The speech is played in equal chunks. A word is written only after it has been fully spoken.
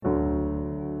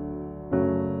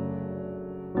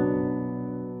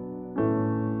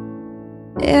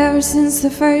Ever since the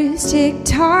first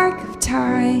tick-tock of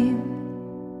time,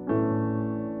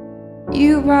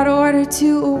 you brought order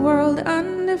to a world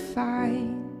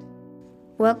undefined.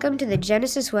 Welcome to the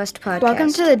Genesis West Podcast.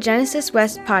 Welcome to the Genesis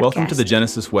West Podcast. Welcome to the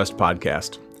Genesis West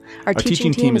Podcast. Our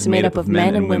teaching team is made up of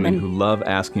men and women who love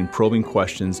asking probing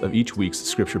questions of each week's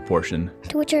scripture portion,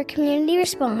 to which our community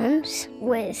responds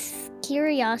with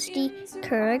curiosity,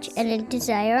 courage, and a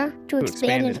desire to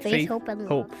expand in faith, hope,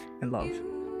 and love.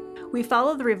 We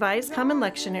follow the Revised Common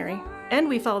Lectionary, and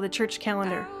we follow the church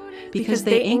calendar, because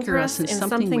they anchor us in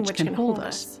something which can hold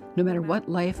us, no matter what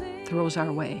life throws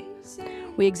our way.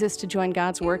 We exist to join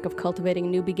God's work of cultivating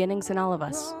new beginnings in all of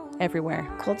us, everywhere.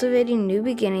 Cultivating new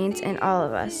beginnings in all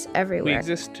of us, everywhere. We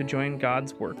exist to join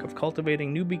God's work of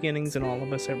cultivating new beginnings in all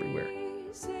of us, everywhere.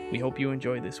 We hope you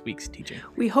enjoy this week's teaching.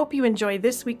 We hope you enjoy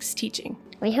this week's teaching.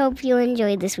 We hope you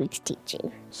enjoy this week's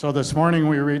teaching. So this morning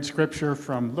we read scripture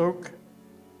from Luke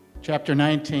chapter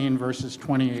 19, verses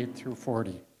 28 through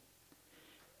 40.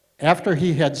 After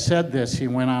he had said this, he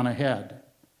went on ahead,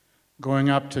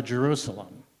 going up to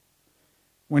Jerusalem.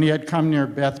 When he had come near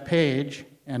Bethpage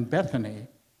and Bethany,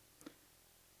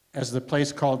 as the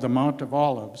place called the Mount of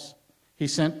Olives, he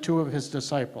sent two of his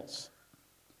disciples,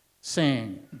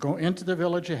 saying, "Go into the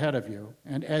village ahead of you,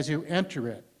 and as you enter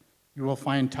it, you will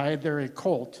find tied there a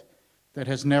colt that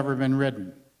has never been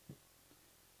ridden.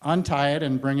 Untie it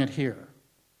and bring it here.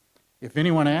 If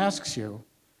anyone asks you,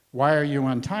 'Why are you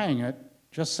untying it?'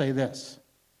 just say this,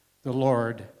 'The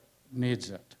Lord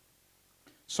needs it.'"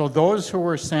 So those who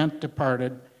were sent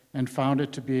departed and found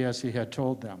it to be as he had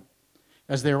told them.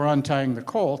 As they were untying the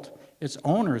colt, its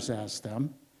owners asked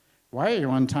them, "Why are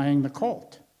you untying the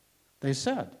colt?" They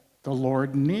said, "The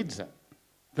Lord needs it."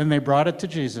 Then they brought it to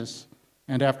Jesus,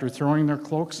 and after throwing their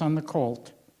cloaks on the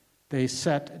colt, they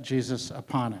set Jesus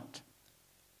upon it.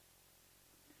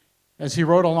 As he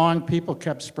rode along, people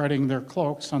kept spreading their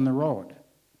cloaks on the road.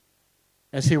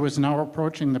 As he was now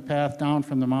approaching the path down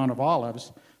from the Mount of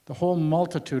Olives, the whole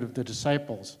multitude of the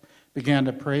disciples began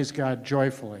to praise God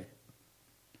joyfully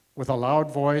with a loud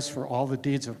voice for all the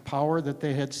deeds of power that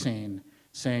they had seen,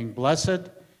 saying, "Blessed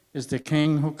is the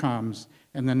King who comes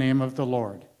in the name of the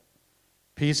Lord.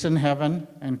 Peace in heaven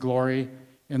and glory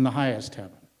in the highest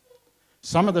heaven."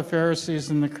 Some of the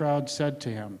Pharisees in the crowd said to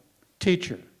him,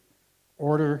 "Teacher,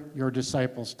 order your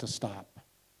disciples to stop."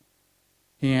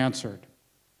 He answered,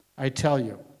 "I tell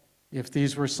you, if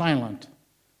these were silent,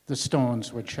 the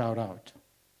stones would shout out."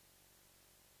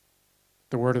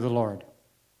 The word of the Lord.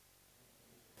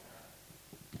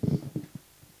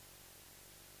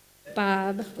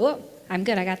 Bob. Oh, I'm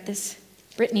good. I got this.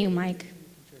 Brittany, Mike.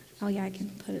 Oh, yeah, I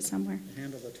can put it somewhere.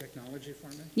 Handle the technology for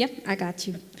me? Yep, I got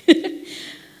you.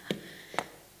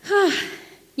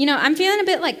 You know, I'm feeling a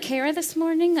bit like Kara this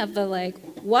morning of the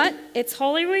what? It's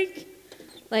Holy Week?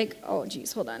 Oh,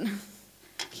 geez, hold on.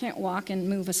 Can't walk and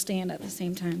move a stand at the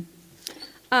same time.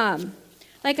 I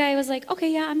was like,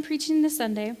 okay, yeah, I'm preaching this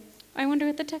Sunday. I wonder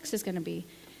what the text is going to be.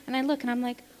 And I look and I'm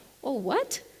like, oh,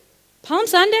 what? Palm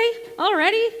Sunday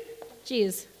already?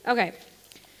 Jeez. Okay.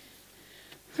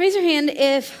 Raise your hand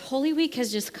if Holy Week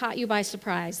has just caught you by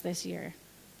surprise this year.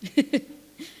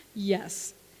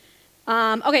 Yes.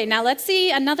 Okay, now let's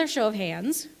see another show of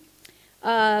hands.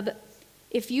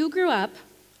 If you grew up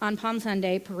on Palm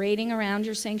Sunday parading around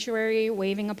your sanctuary,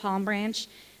 waving a palm branch,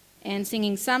 and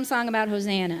singing some song about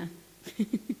Hosanna.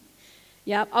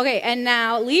 Yep. Okay, and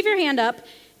now leave your hand up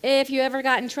if you ever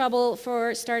got in trouble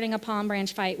for starting a palm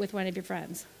branch fight with one of your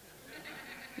friends.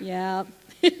 Yep.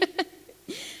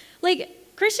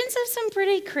 Christians have some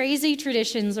pretty crazy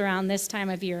traditions around this time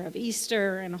of year of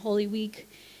Easter and Holy Week.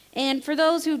 And for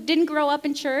those who didn't grow up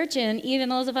in church, and even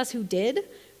those of us who did,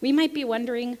 we might be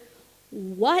wondering,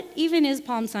 what even is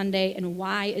Palm Sunday and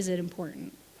why is it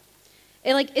important?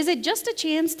 Is it just a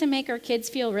chance to make our kids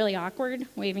feel really awkward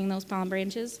waving those palm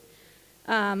branches?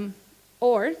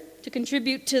 Or to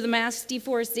contribute to the mass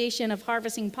deforestation of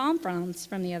harvesting palm fronds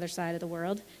from the other side of the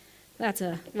world? That's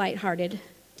a lighthearted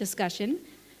discussion.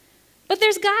 But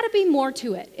there's got to be more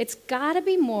to it. It's got to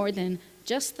be more than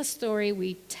just the story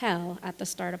we tell at the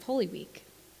start of Holy Week.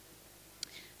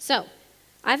 So,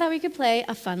 I thought we could play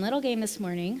a fun little game this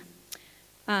morning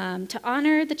to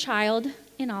honor the child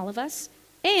in all of us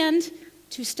and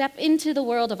to step into the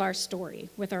world of our story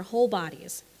with our whole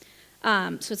bodies.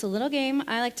 So it's a little game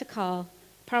I like to call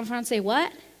Palm Fronds Say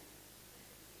What?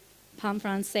 Palm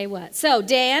Fronds Say What? So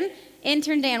Dan,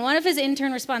 intern Dan, one of his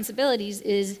intern responsibilities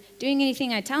is doing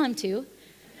anything I tell him to.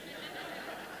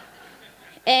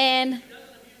 And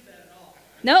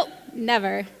nope,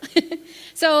 never.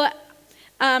 So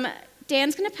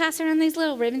Dan's going to pass around these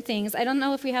little ribbon things. I don't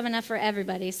know if we have enough for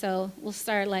everybody, so we'll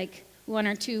start 1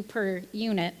 or 2 per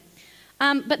unit.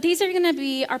 But these are going to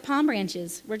be our palm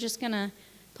branches. We're just going to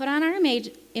put on our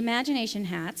imagination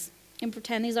hats and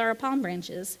pretend these are our palm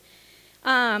branches.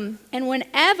 And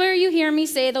whenever you hear me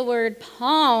say the word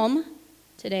palm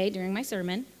today during my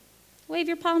sermon, wave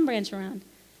your palm branch around,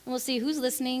 and we'll see who's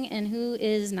listening and who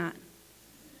is not.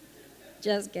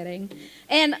 Just kidding.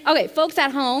 And, okay, folks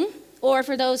at home, or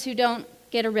for those who don't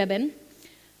get a ribbon,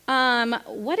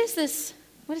 what is this?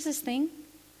 What is this thing?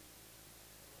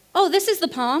 Oh, this is the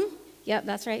palm? Yep,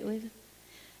 that's right.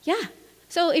 Yeah.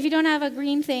 So if you don't have a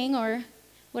green thing or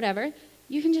whatever,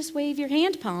 you can just wave your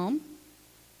hand palm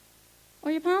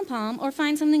or your pom-pom or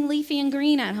find something leafy and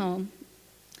green at home.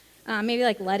 Maybe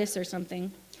like lettuce or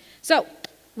something. So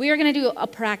we are going to do a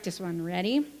practice one.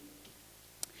 Ready?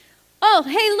 Oh,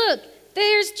 hey, look.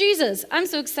 There's Jesus. I'm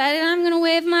so excited. I'm going to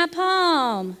wave my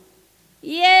palm.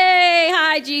 Yay.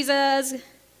 Hi, Jesus.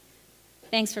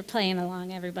 Thanks for playing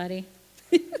along, everybody.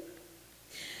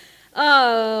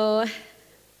 Oh,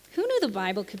 who knew the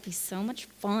Bible could be so much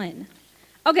fun?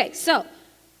 Okay, so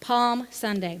Palm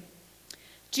Sunday.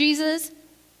 Jesus,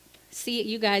 see,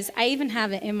 you guys, I even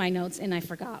have it in my notes and I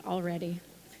forgot already.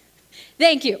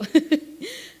 Thank you.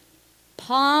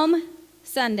 Palm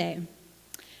Sunday.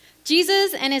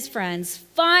 Jesus and his friends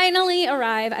finally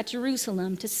arrive at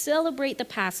Jerusalem to celebrate the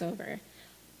Passover.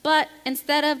 But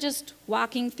instead of just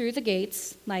walking through the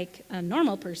gates like a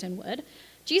normal person would,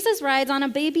 Jesus rides on a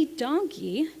baby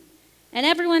donkey, and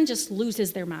everyone just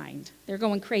loses their mind. They're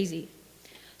going crazy.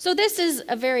 So this is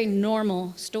a very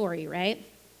normal story, right?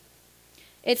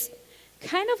 It's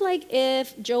kind of like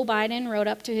if Joe Biden rode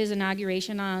up to his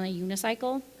inauguration on a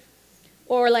unicycle,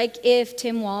 or like if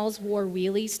Tim Walz wore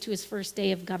wheelies to his first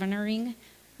day of governoring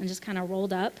and just kind of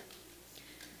rolled up.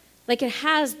 Like it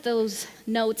has those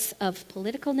notes of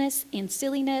politicalness and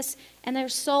silliness, and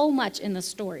there's so much in the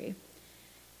story.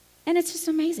 And it's just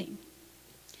amazing.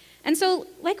 And so,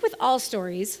 like with all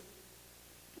stories,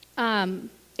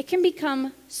 it can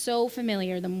become so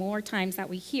familiar the more times that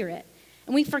we hear it.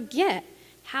 And we forget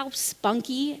how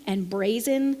spunky and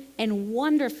brazen and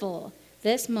wonderful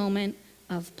this moment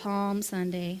of Palm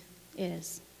Sunday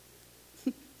is.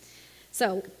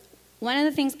 So, one of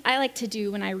the things I like to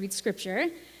do when I read scripture,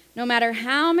 no matter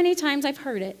how many times I've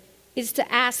heard it, is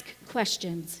to ask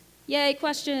questions. Yay,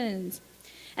 questions.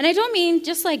 And I don't mean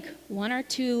just like 1 or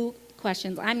 2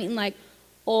 questions. I mean like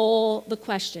all the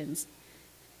questions.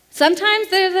 Sometimes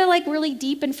they're the like really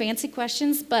deep and fancy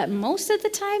questions, but most of the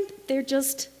time they're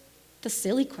just the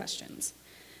silly questions.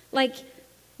 Like,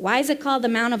 why is it called the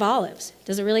Mount of Olives?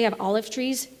 Does it really have olive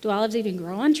trees? Do olives even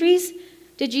grow on trees?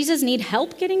 Did Jesus need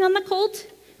help getting on the colt?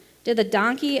 Did the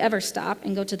donkey ever stop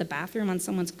and go to the bathroom on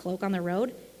someone's cloak on the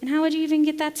road? And how would you even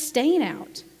get that stain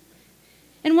out?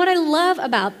 And what I love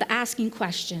about the asking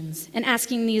questions and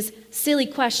asking these silly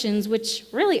questions, which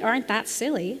really aren't that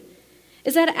silly,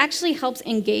 is that it actually helps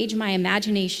engage my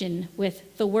imagination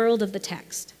with the world of the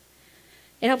text.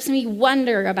 It helps me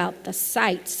wonder about the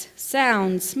sights,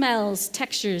 sounds, smells,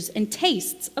 textures, and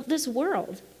tastes of this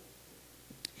world.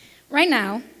 Right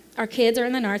now, our kids are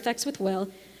in the narthex with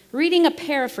Will, reading a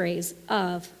paraphrase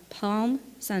of Palm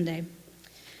Sunday.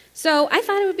 So I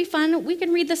thought it would be fun. We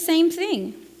could read the same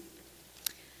thing.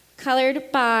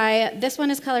 This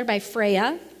one is colored by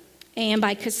Freya and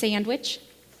by Cassandra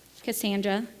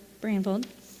Branvold.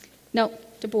 No,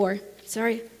 DeBoer,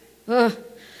 sorry. Ugh.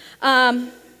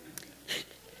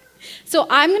 So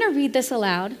I'm going to read this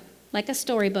aloud like a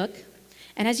storybook.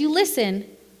 And as you listen,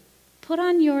 put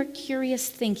on your curious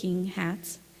thinking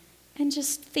hats and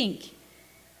just think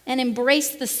and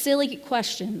embrace the silly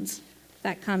questions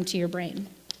that come to your brain.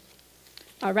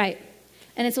 All right.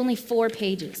 And it's only 4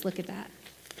 pages. Look at that.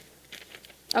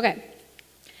 Okay.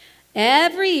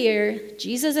 Every year,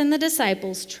 Jesus and the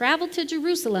disciples traveled to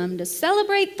Jerusalem to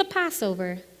celebrate the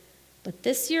Passover, but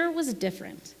this year was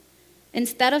different.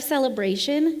 Instead of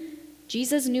celebration,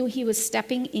 Jesus knew he was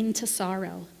stepping into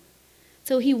sorrow.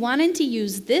 So he wanted to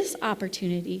use this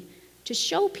opportunity to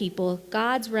show people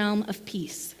God's realm of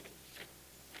peace.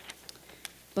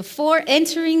 Before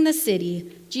entering the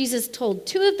city, Jesus told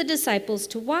 2 of the disciples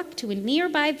to walk to a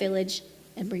nearby village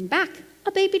and bring back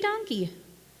a baby donkey.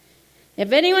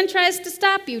 If anyone tries to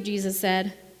stop you, Jesus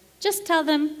said, just tell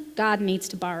them God needs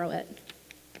to borrow it.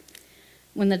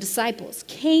 When the disciples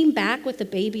came back with the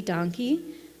baby donkey,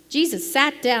 Jesus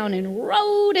sat down and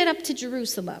rode it up to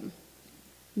Jerusalem.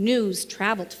 News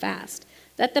traveled fast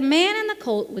that the man in the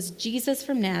colt was Jesus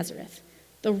from Nazareth,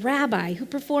 the rabbi who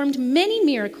performed many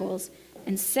miracles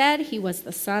and said he was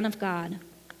the Son of God.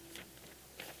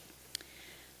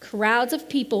 Crowds of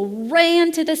people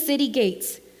ran to the city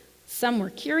gates. Some were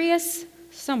curious,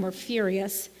 some were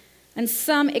furious. And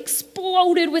some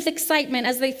exploded with excitement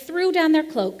as they threw down their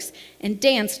cloaks and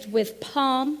danced with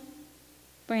palm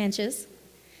branches,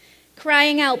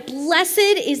 crying out, "Blessed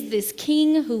is this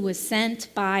King who was sent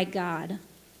by God."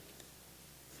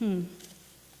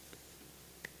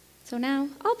 So now,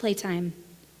 all playtime.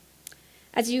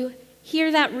 As you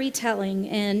hear that retelling,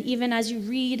 and even as you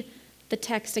read the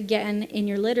text again in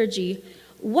your liturgy,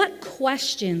 what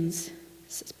questions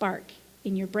spark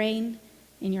in your brain,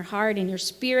 in your heart, in your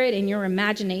spirit, in your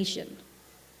imagination?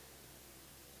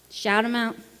 Shout them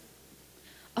out.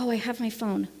 Oh, I have my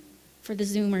phone for the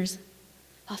Zoomers.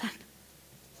 Hold on.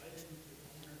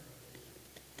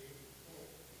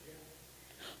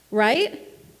 Right?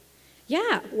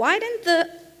 Yeah, why didn't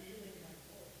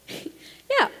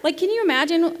yeah, like, can you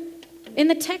imagine? In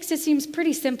the text, it seems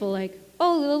pretty simple, like,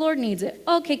 oh, the Lord needs it.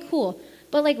 Okay, cool.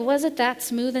 But, like, was it that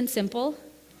smooth and simple?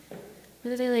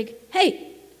 Were they like,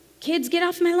 hey, kids, get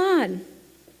off my lawn?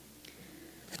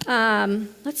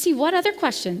 Let's see, what other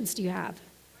questions do you have?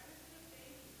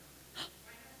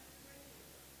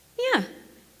 Yeah,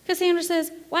 Cassandra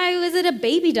says, why was it a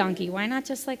baby donkey? Why not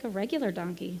just like a regular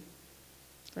donkey?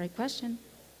 Great question.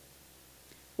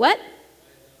 What?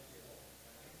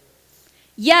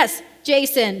 Yes,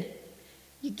 Jason,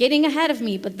 you're getting ahead of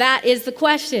me, but that is the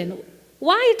question.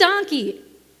 Why a donkey?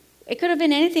 It could have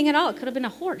been anything at all. It could have been a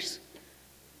horse.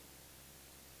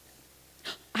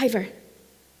 Ivor.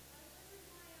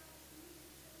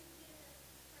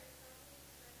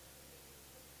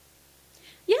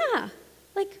 Yeah,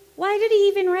 like, why did he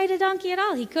even ride a donkey at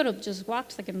all? He could have just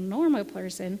walked like a normal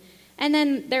person, and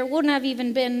then there wouldn't have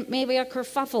even been maybe a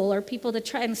kerfuffle or people to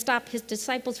try and stop his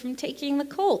disciples from taking the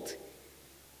colt.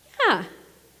 Yeah,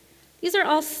 these are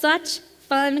all such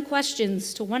fun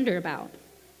questions to wonder about.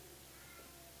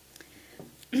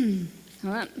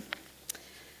 Hold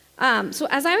on. So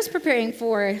as I was preparing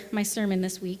for my sermon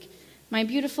this week, my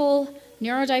beautiful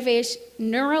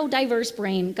neurodiverse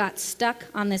brain got stuck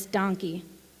on this donkey.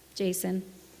 Jason,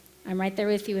 I'm right there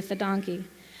with you with the donkey.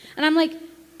 And I'm like,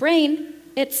 brain,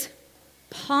 it's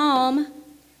Palm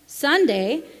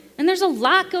Sunday, and there's a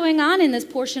lot going on in this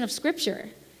portion of Scripture.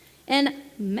 And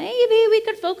maybe we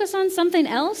could focus on something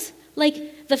else,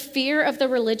 like the fear of the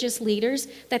religious leaders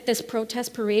that this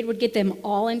protest parade would get them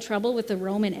all in trouble with the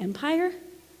Roman Empire.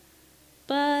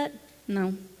 But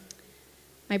no,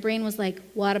 my brain was like,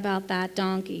 what about that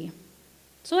donkey?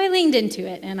 So I leaned into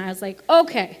it, and I was like,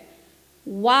 okay,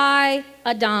 why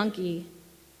a donkey?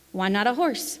 Why not a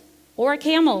horse or a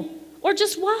camel or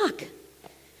just walk?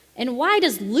 And why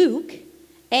does Luke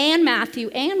and Matthew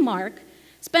and Mark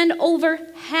spend over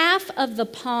half of the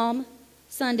Palm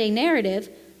Sunday narrative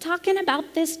talking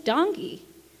about this donkey?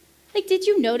 Like, did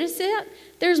you notice it?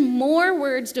 There's more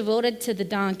words devoted to the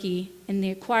donkey and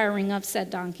the acquiring of said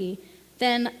donkey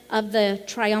than of the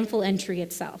triumphal entry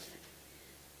itself.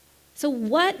 So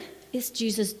what is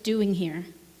Jesus doing here?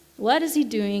 What is he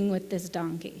doing with this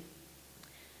donkey?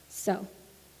 So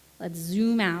let's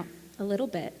zoom out a little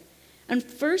bit and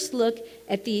first look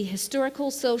at the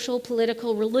historical, social,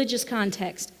 political, religious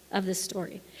context of this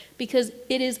story, because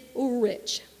it is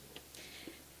rich.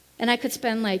 And I could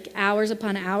spend like hours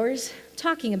upon hours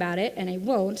talking about it, and I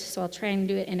won't, so I'll try and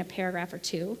do it in a paragraph or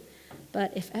two.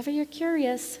 But if ever you're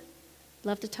curious,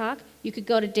 love to talk, you could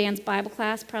go to Dan's Bible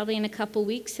class probably in a couple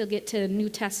weeks. He'll get to New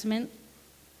Testament.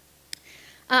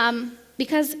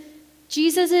 Because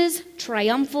Jesus'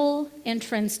 triumphal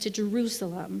entrance to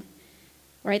Jerusalem,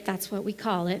 right, that's what we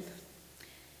call it.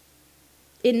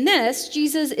 In this,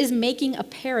 Jesus is making a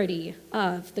parody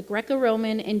of the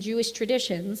Greco-Roman and Jewish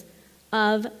traditions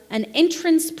of an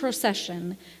entrance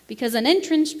procession, because an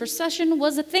entrance procession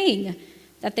was a thing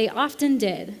that they often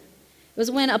did. It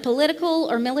was when a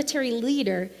political or military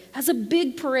leader has a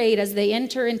big parade as they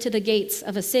enter into the gates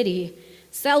of a city,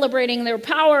 celebrating their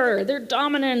power, their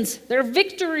dominance, their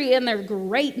victory, and their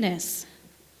greatness.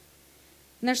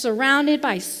 And they're surrounded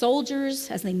by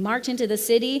soldiers as they march into the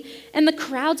city, and the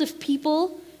crowds of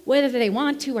people, whether they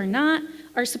want to or not,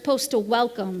 are supposed to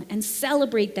welcome and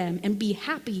celebrate them and be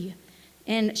happy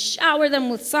and shower them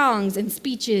with songs and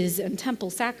speeches and temple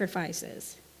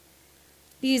sacrifices.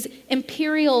 These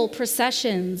imperial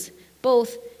processions,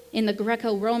 both in the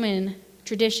Greco-Roman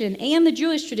tradition and the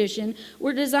Jewish tradition,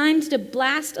 were designed to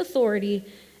blast authority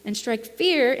and strike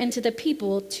fear into the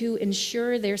people to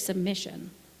ensure their submission.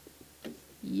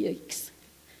 Yikes.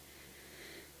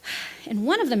 And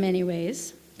one of the many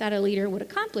ways that a leader would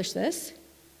accomplish this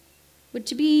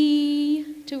would be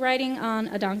to riding on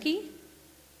a donkey?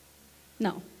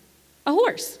 No, a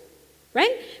horse,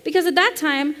 right? Because at that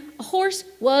time, a horse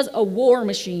was a war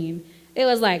machine. It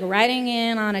was like riding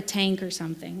in on a tank or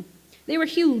something. They were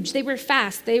huge, they were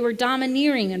fast, they were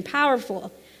domineering and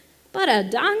powerful. But a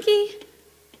donkey?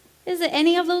 Is it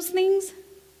any of those things?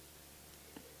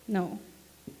 No.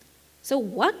 So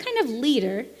what kind of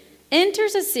leader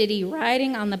enters a city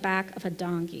riding on the back of a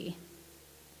donkey?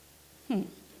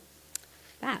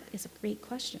 That is a great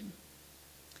question.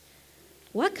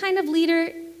 What kind of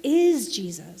leader is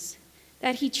Jesus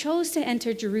that he chose to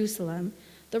enter Jerusalem,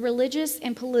 the religious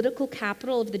and political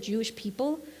capital of the Jewish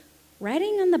people,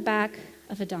 riding on the back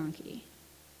of a donkey?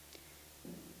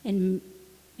 And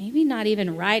maybe not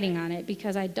even riding on it,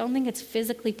 because I don't think it's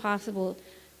physically possible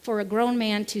for a grown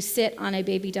man to sit on a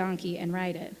baby donkey and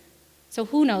ride it. So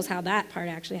who knows how that part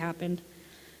actually happened.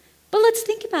 But let's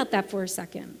think about that for a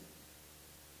second.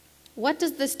 What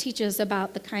does this teach us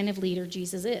about the kind of leader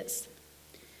Jesus is?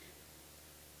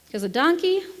 Because a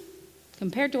donkey,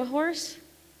 compared to a horse,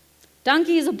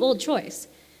 donkey is a bold choice.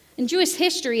 In Jewish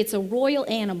history, it's a royal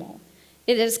animal.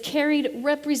 It has carried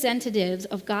representatives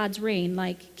of God's reign,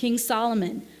 like King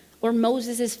Solomon or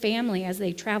Moses' family as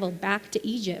they traveled back to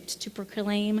Egypt to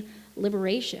proclaim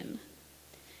liberation.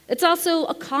 It's also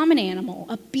a common animal,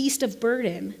 a beast of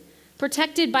burden,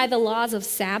 protected by the laws of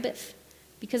Sabbath,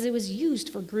 because it was used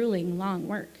for grueling, long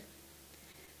work.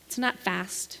 It's not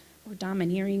fast or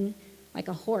domineering like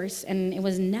a horse, and it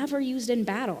was never used in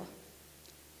battle.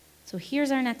 So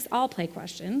here's our next all-play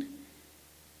question.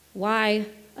 Why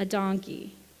a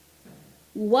donkey?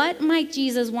 What might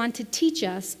Jesus want to teach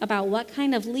us about what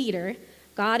kind of leader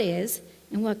God is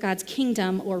and what God's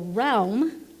kingdom or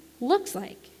realm looks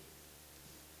like?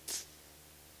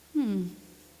 Go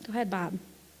ahead, Bob.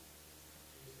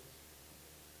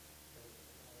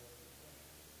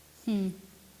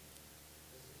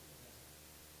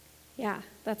 Yeah,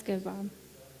 that's good, Bob.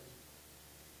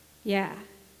 Yeah.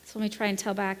 So let me try and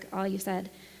tell back all you said.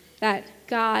 That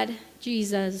God,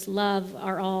 Jesus, love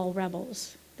are all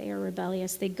rebels. They are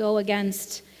rebellious. They go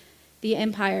against the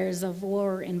empires of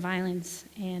war and violence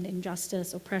and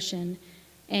injustice, oppression.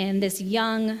 And this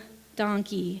young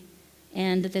donkey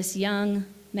and this young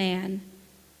man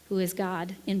who is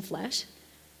God in flesh,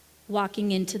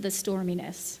 walking into the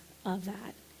storminess of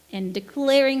that and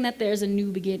declaring that there's a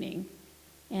new beginning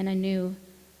and a new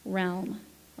realm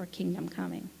or kingdom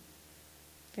coming.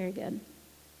 Very good.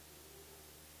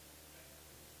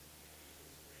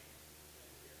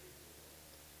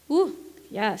 Ooh,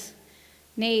 yes.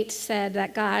 Nate said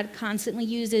that God constantly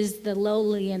uses the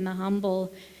lowly and the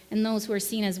humble and those who are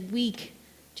seen as weak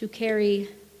to carry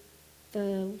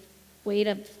the weight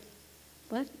of,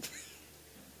 what?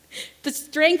 The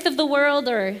strength of the world,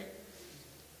 or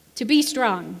to be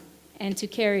strong and to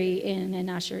carry in and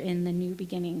usher in the new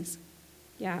beginnings.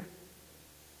 Yeah.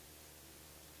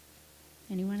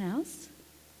 Anyone else?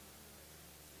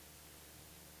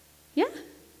 Yeah.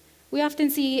 We often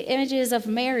see images of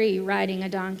Mary riding a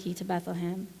donkey to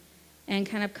Bethlehem and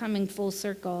kind of coming full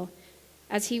circle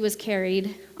as he was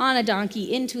carried on a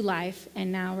donkey into life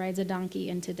and now rides a donkey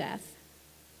into death.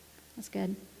 That's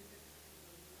good.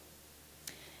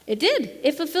 It did.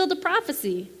 It fulfilled a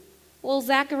prophecy. Well,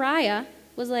 Zechariah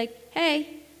was like, hey,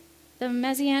 the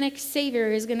Messianic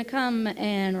Savior is going to come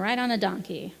and ride on a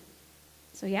donkey.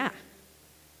 So yeah.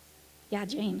 Yeah,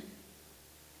 Jane.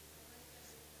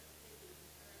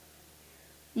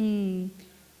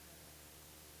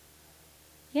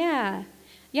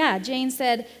 Yeah, Jane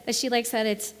said that she likes that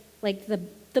it's like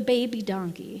the baby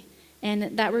donkey.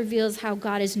 And that reveals how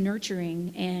God is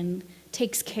nurturing and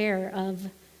takes care of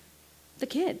the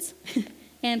kids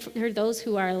and for those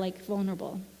who are like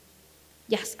vulnerable.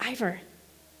 Yes, Ivor.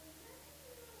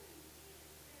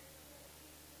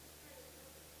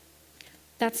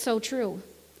 That's so true.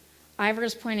 Ivor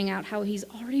is pointing out how he's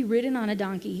already ridden on a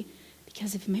donkey,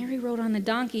 because if Mary rode on the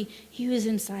donkey, he was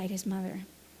inside his mother.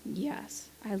 Yes,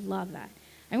 I love that.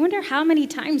 I wonder how many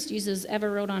times Jesus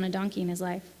ever rode on a donkey in his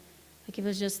life. Like if it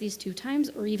was just these 2 times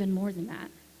or even more than that.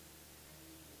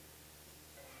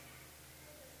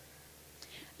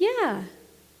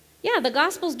 Yeah, the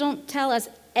Gospels don't tell us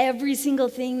every single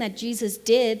thing that Jesus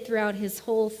did throughout his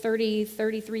whole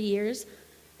 33 years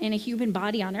in a human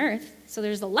body on earth. So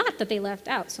there's a lot that they left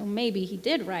out. So maybe he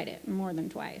did ride it more than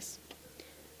twice.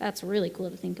 That's really cool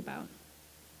to think about.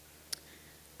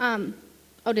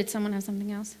 Did someone have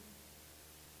something else?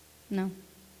 No?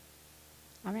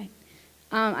 All right.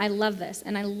 I love this,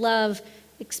 and I love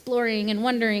exploring and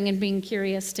wondering and being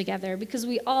curious together, because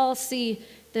we all see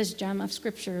this gem of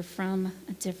Scripture from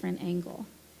a different angle.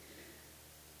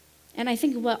 And I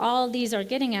think what all these are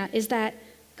getting at is that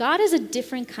God is a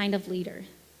different kind of leader,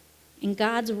 and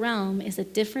God's realm is a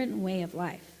different way of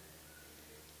life.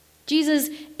 Jesus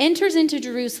enters into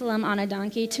Jerusalem on a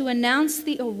donkey to announce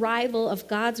the arrival of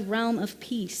God's realm of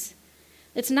peace.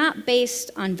 It's not based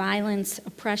on violence,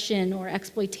 oppression, or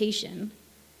exploitation.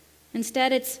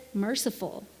 Instead, it's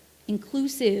merciful,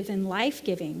 inclusive, and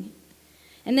life-giving.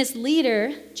 And this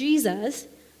leader, Jesus,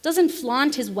 doesn't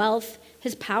flaunt his wealth,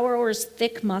 his power, or his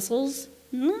thick muscles.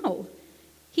 No.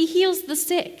 He heals the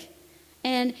sick,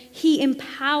 and he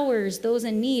empowers those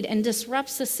in need and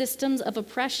disrupts the systems of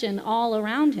oppression all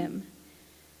around him.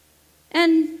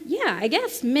 And yeah, I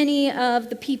guess many of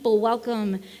the people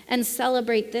welcome and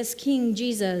celebrate this King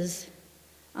Jesus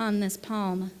on this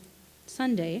Palm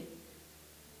Sunday.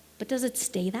 But does it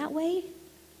stay that way?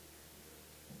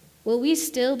 Will we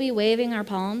still be waving our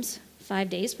palms 5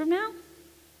 days from now?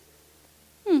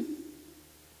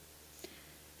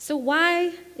 So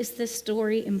why is this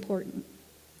story important?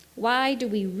 Why do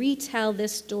we retell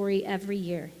this story every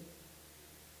year?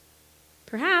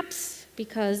 Perhaps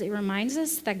because it reminds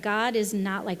us that God is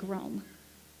not like Rome.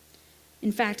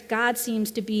 In fact, God seems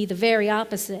to be the very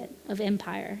opposite of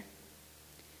empire.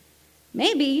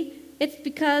 Maybe it's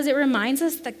because it reminds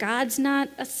us that God's not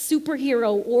a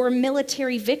superhero or a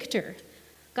military victor.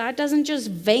 God doesn't just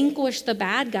vanquish the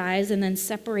bad guys and then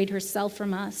separate herself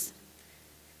from us.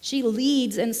 She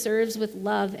leads and serves with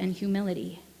love and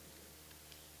humility.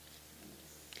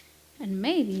 And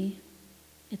maybe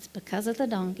it's because of the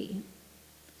donkey.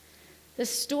 The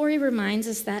story reminds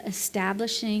us that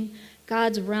establishing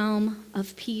God's realm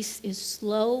of peace is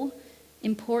slow,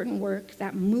 important work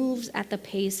that moves at the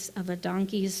pace of a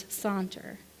donkey's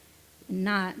saunter, and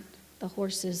not the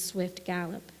horse's swift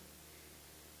gallop.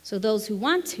 So those who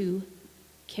want to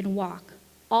can walk,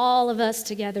 all of us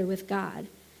together with God,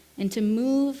 and to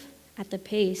move at the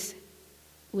pace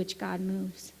which God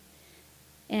moves.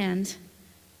 And,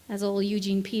 as old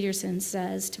Eugene Peterson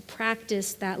says, to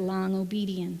practice that long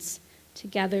obedience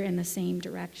together in the same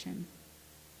direction.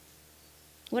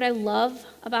 What I love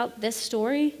about this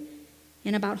story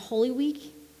and about Holy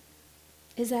Week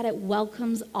is that it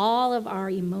welcomes all of our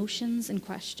emotions and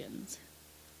questions.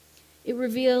 It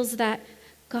reveals that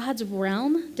God's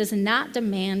realm does not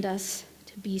demand us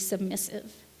to be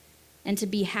submissive and to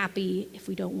be happy if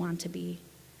we don't want to be.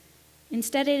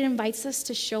 Instead, it invites us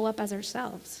to show up as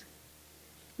ourselves.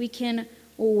 We can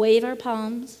wave our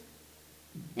palms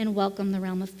and welcome the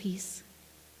realm of peace.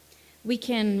 We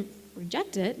can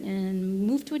reject it and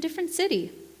move to a different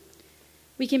city.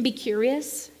 We can be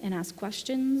curious and ask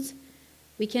questions.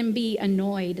 We can be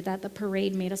annoyed that the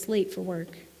parade made us late for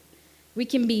work. We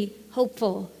can be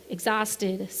hopeful,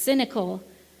 exhausted, cynical,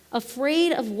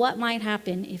 afraid of what might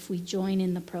happen if we join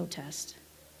in the protest.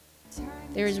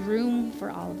 There is room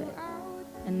for all of it,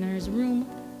 and there is room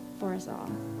for us all.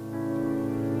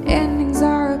 Endings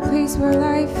are a place where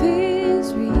life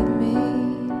is remade.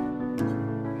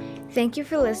 Thank you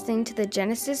for listening to the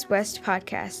Genesis West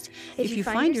podcast. If you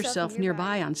find yourself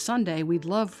nearby on Sunday, we'd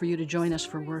love for you to join us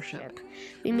for worship.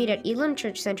 We meet at Elam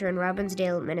Church Center in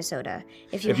Robbinsdale, Minnesota.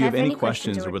 If you have any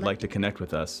questions or would like to connect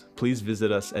with us, please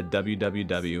visit us at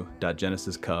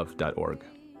www.genesiscov.org.